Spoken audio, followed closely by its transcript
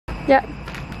Yep.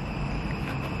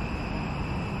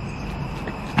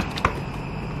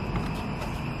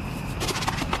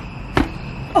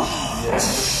 Oh.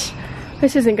 Yes.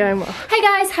 This isn't going well. Hey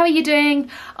guys, how are you doing?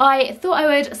 I thought I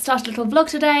would start a little vlog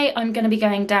today. I'm going to be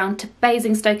going down to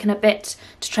Basingstoke in a bit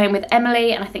to train with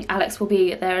Emily, and I think Alex will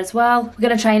be there as well. We're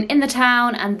going to train in the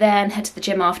town and then head to the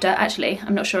gym after. Actually,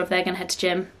 I'm not sure if they're going to head to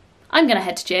gym. I'm going to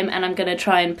head to gym and I'm going to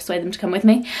try and persuade them to come with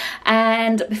me.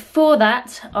 And before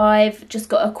that, I've just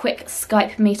got a quick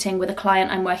Skype meeting with a client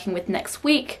I'm working with next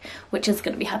week, which is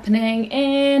going to be happening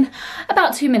in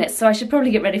about 2 minutes, so I should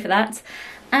probably get ready for that.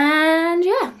 And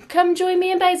yeah, come join me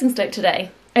in Basingstoke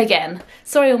today. Again,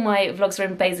 sorry all my vlogs are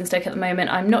in Basingstoke at the moment.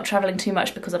 I'm not travelling too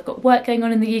much because I've got work going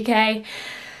on in the UK.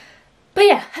 But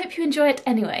yeah, hope you enjoy it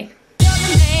anyway.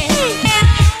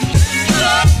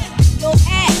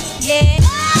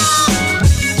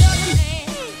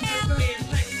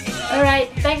 Alright,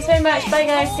 thanks very much. Bye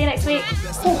guys, see you next week.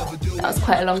 Oh, that was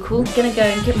quite a long call. Gonna go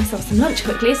and get myself some lunch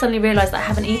quickly. Suddenly realised that I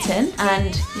haven't eaten,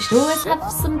 and you should always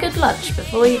have some good lunch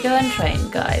before you go and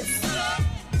train, guys.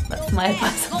 That's my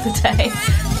advice of the day.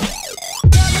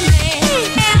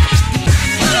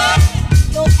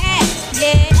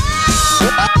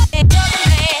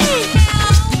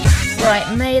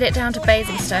 Right, made it down to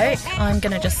Basingstoke. I'm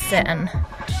gonna just sit and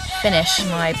finish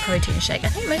my protein shake. I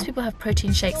think most people have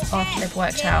protein shakes after they've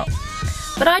worked out,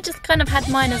 but I just kind of had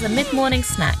mine as a mid-morning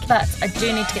snack. But I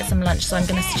do need to get some lunch, so I'm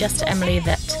going to suggest to Emily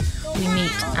that we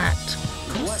meet at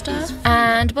Costa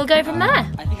and we'll go from there.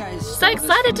 So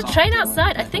excited to train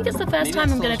outside. I think it's the first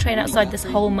time I'm going to train outside this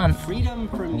whole month.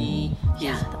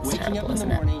 Yeah, that's terrible, isn't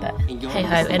it? But hey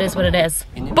ho, it is what it is.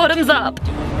 Bottoms up!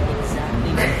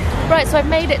 Right, so I've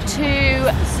made it to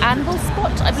Anvil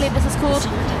Spot, I believe this is called.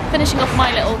 Finishing off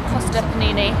my little Costa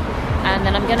panini, and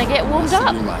then I'm gonna get warmed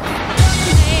up.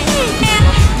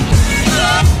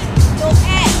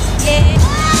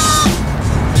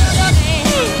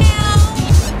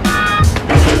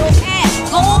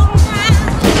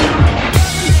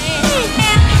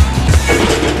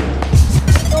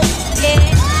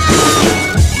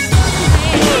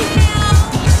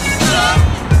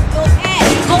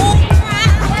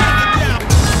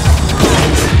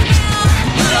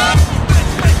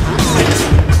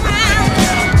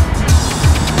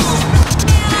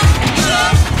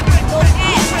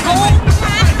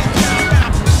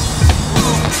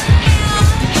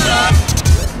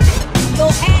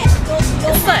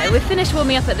 Finished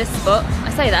warming up at this spot.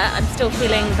 I say that, I'm still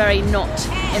feeling very not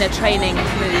in a training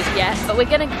mood yet, but we're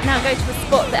gonna now go to a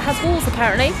spot that has walls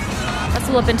apparently. That's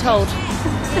all I've been told.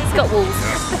 It's got walls.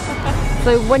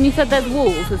 So when you said there's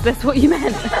walls, is this what you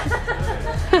meant?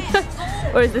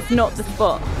 Or is this not the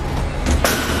spot?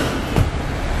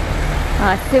 Oh,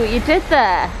 I see what you did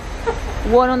there.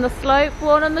 One on the slope,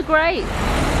 one on the grate. This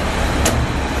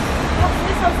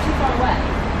one's too far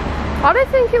away. I don't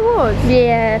think it was.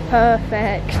 Yeah,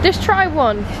 perfect. Just try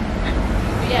one.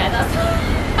 Yeah, that's...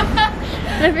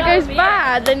 And if it goes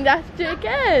bad, then you have to do it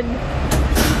again.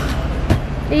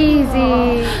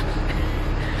 Easy.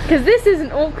 Because this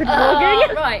isn't awkward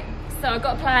vlogging. Right, so I've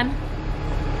got a plan.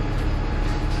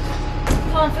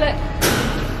 Palm flip.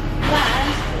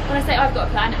 Land. When I say I've got a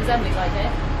plan, it was Emily's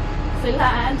idea. So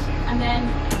land, and then,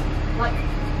 like,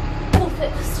 pull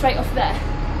flip straight off there.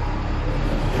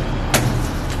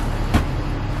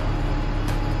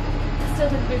 Still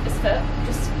didn't move this foot,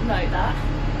 just note that.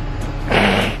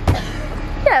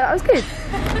 Yeah, that was good.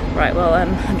 Right, well,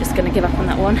 I'm just going to give up on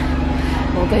that one.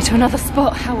 We'll go to another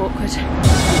spot. How awkward.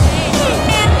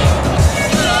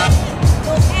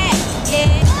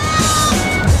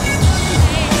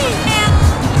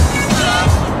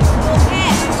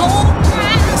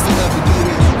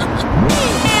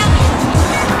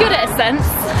 Good at a sense.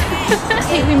 I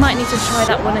think we might need to try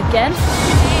that one again.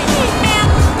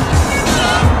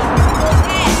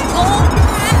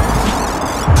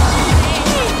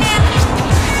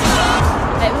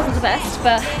 It wasn't the best,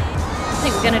 but I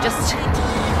think we're gonna just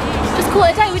call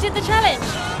it a day. We did the challenge.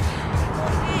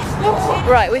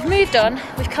 Right, we've moved on.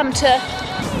 We've come to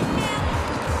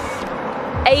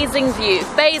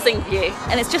Basingview,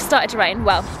 and it's just started to rain.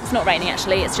 Well, it's not raining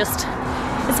actually.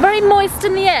 It's very moist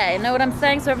in the air. You know what I'm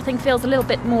saying? So everything feels a little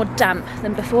bit more damp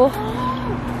than before.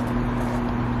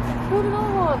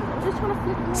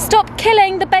 Stop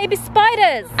killing the baby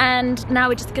spiders! And now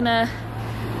we're just gonna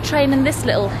train in this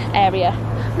little area.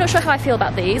 I'm not sure how I feel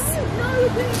about these.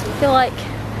 I feel like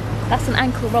that's an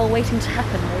ankle roll waiting to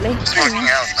happen, really. Just working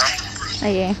out now.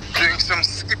 Are you? Doing some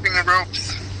skipping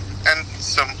ropes and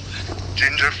some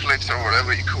ginger flips or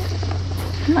whatever you call them.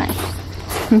 Nice.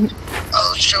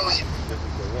 I'll show you.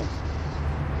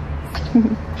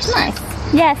 Nice.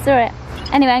 Yeah, saw it.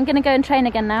 Anyway, I'm gonna go and train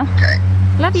again now. Okay.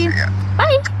 Love you. See ya.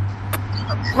 Bye.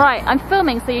 Right, I'm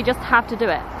filming, so you just have to do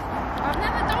it. I've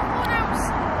never done one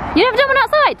else. You never done one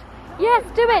outside? Yes,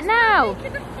 do it now.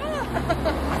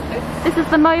 This is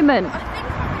the moment.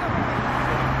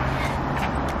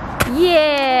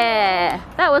 Yeah,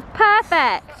 that was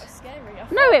perfect. That was scary.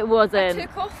 No, it wasn't. I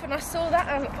took off and I saw that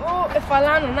and I was like, oh, if I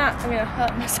land on that, I'm gonna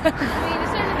hurt myself. I mean,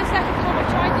 it's only the second time I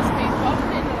tried this move, but I've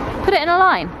put it in the line. Put it in a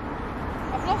line.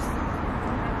 I've lost.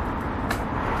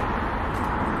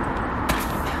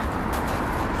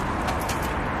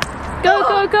 Go,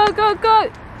 go, go, go,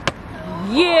 go.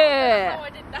 Yeah. Oh, I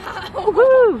did that.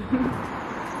 Woohoo.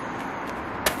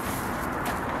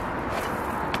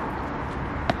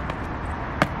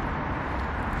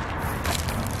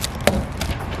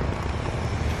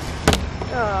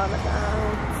 Oh, look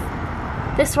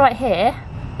down. This right here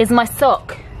is my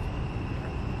sock.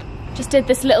 Just did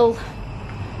this little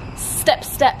step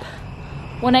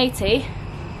 180.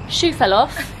 Shoe fell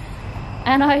off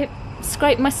and I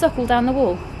scraped my sock all down the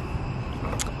wall.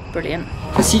 Brilliant.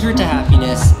 The secret to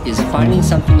happiness is finding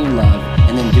something you love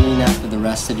and then doing that for the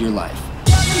rest of your life.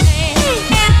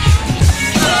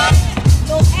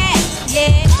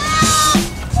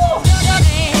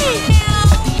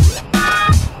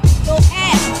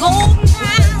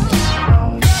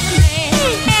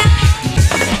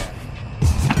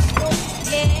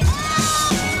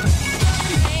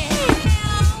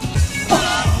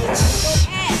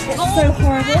 So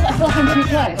horrible, I feel like I'm too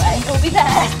close. We'll be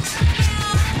there.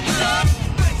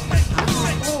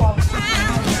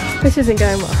 This isn't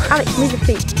going well. Alex, move your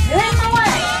feet. You're in my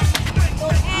way.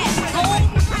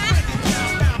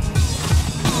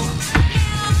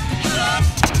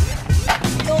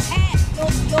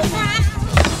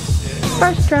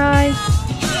 First try.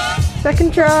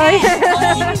 Second try.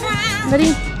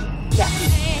 Ready? Yeah.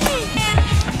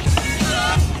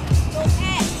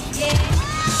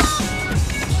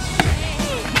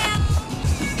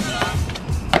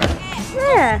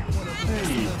 Yeah.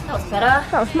 That was better.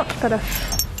 That was much better.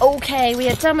 Okay, we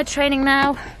are done with training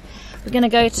now. We're gonna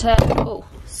go to, oh,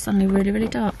 suddenly really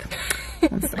dark.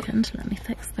 1 second, let me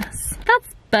fix this.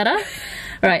 That's better.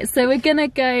 Right, so we're gonna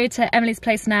go to Emily's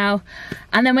place now,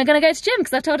 and then we're gonna go to gym,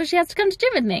 because I told her she has to come to gym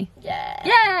with me. Yeah.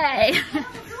 Yay!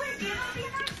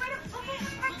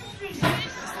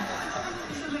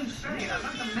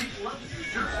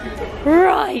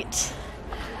 Right,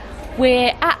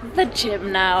 we're at the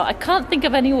gym now. I can't think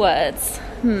of any words.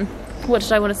 What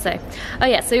did I want to say? Oh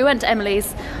yeah, so we went to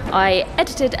Emily's. I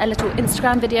edited a little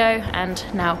Instagram video and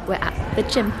now we're at the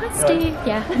gym. Hi Steve.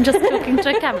 Yeah, I'm just talking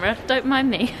to a camera, don't mind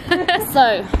me.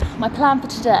 So, my plan for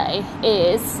today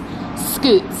is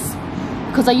scoots.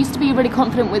 Because I used to be really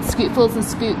confident with scoot fulls and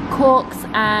scoot corks,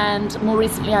 and more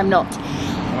recently I'm not.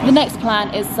 The next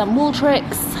plan is some wall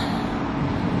tricks,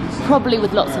 probably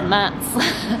with lots of mats.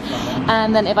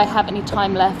 And then if I have any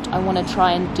time left, I want to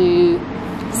try and do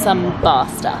some bar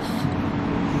stuff.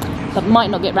 But might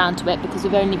not get round to it because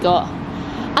we've only got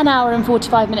an hour and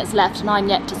 45 minutes left and I'm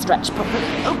yet to stretch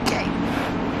properly. Okay.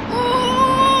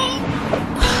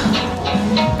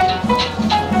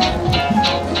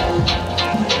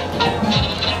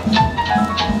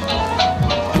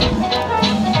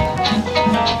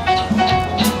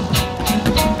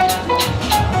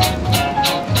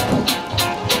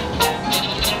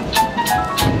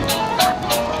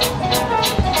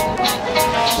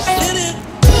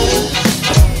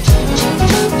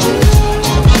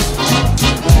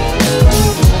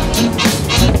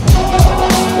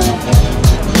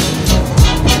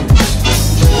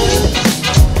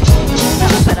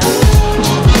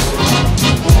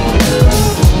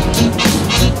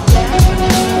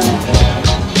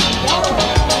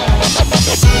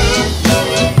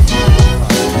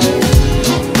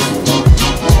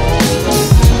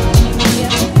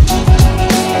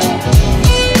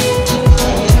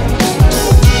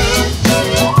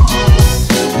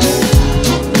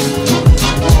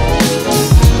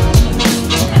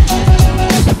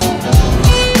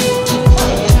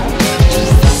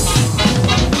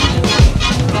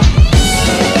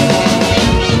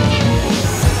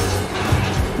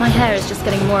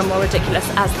 More and more ridiculous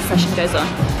as the session goes on,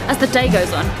 as the day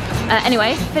goes on.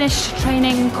 Anyway, finished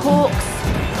training corks.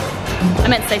 I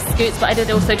meant to say scoots, but I did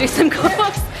also do some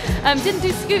corks. Didn't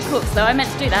do scoot corks though, I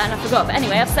meant to do that and I forgot. But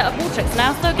anyway, I've set up wall tricks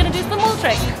now, so I'm gonna do some wall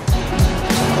tricks.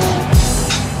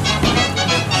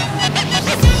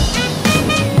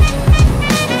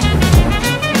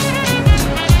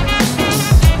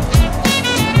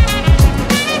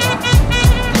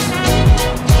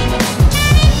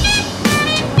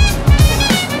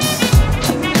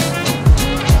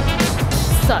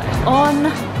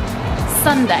 On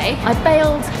Sunday, I bailed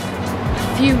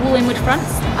few wall inward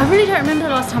fronts. I really don't remember the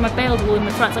last time I bailed wall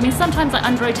inward fronts. I mean, sometimes I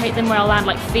under-rotate them where I'll land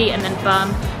like feet and then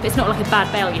bum, but it's not like a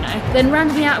bad bail, you know. Then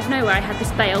randomly out of nowhere, I had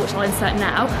this bail, which I'll insert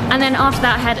now. And then after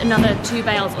that, I had another 2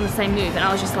 bails on the same move, and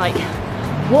I was just like,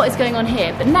 what is going on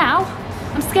here? But now,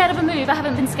 I'm scared of a move I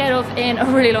haven't been scared of in a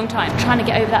really long time. I'm trying to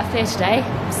get over that fear today.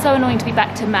 It's so annoying to be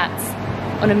back to mats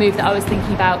on a move that I was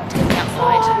thinking about taking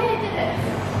outside. Oh, I nearly did it.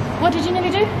 What did you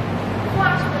nearly do?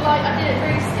 Flat, but like I did it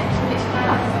really stiff to mix my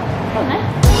hands. Oh no.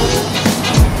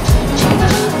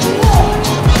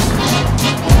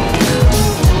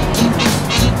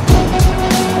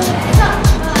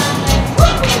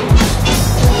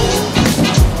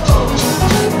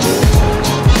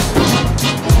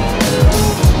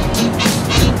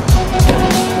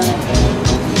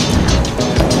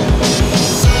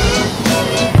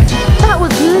 That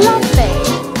was lovely.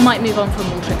 Might move on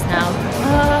from wall tricks now.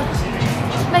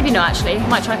 Maybe not actually.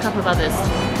 Might try a couple of others.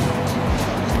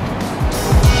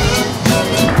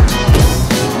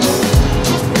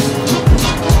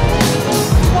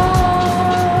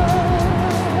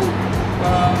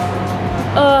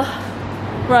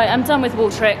 Right, I'm done with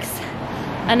wall tricks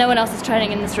and no one else is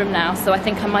training in this room now, so I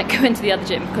think I might go into the other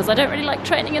gym because I don't really like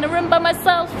training in a room by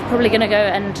myself. Probably gonna go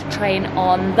and train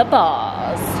on the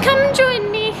bars. Come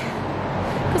join me,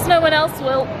 because no one else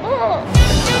will.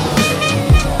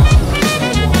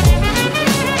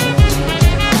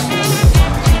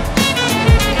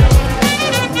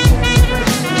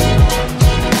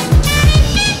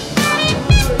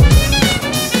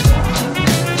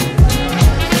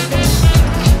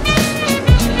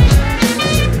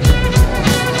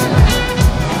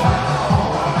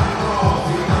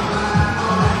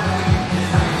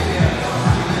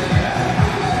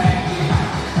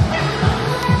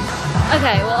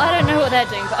 Okay, well I don't know what they're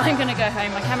doing, but I'm gonna go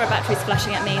home. My camera battery's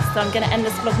flashing at me, so I'm gonna end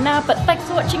this vlog now, but thanks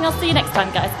for watching. I'll see you next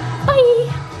time, guys.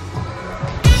 Bye!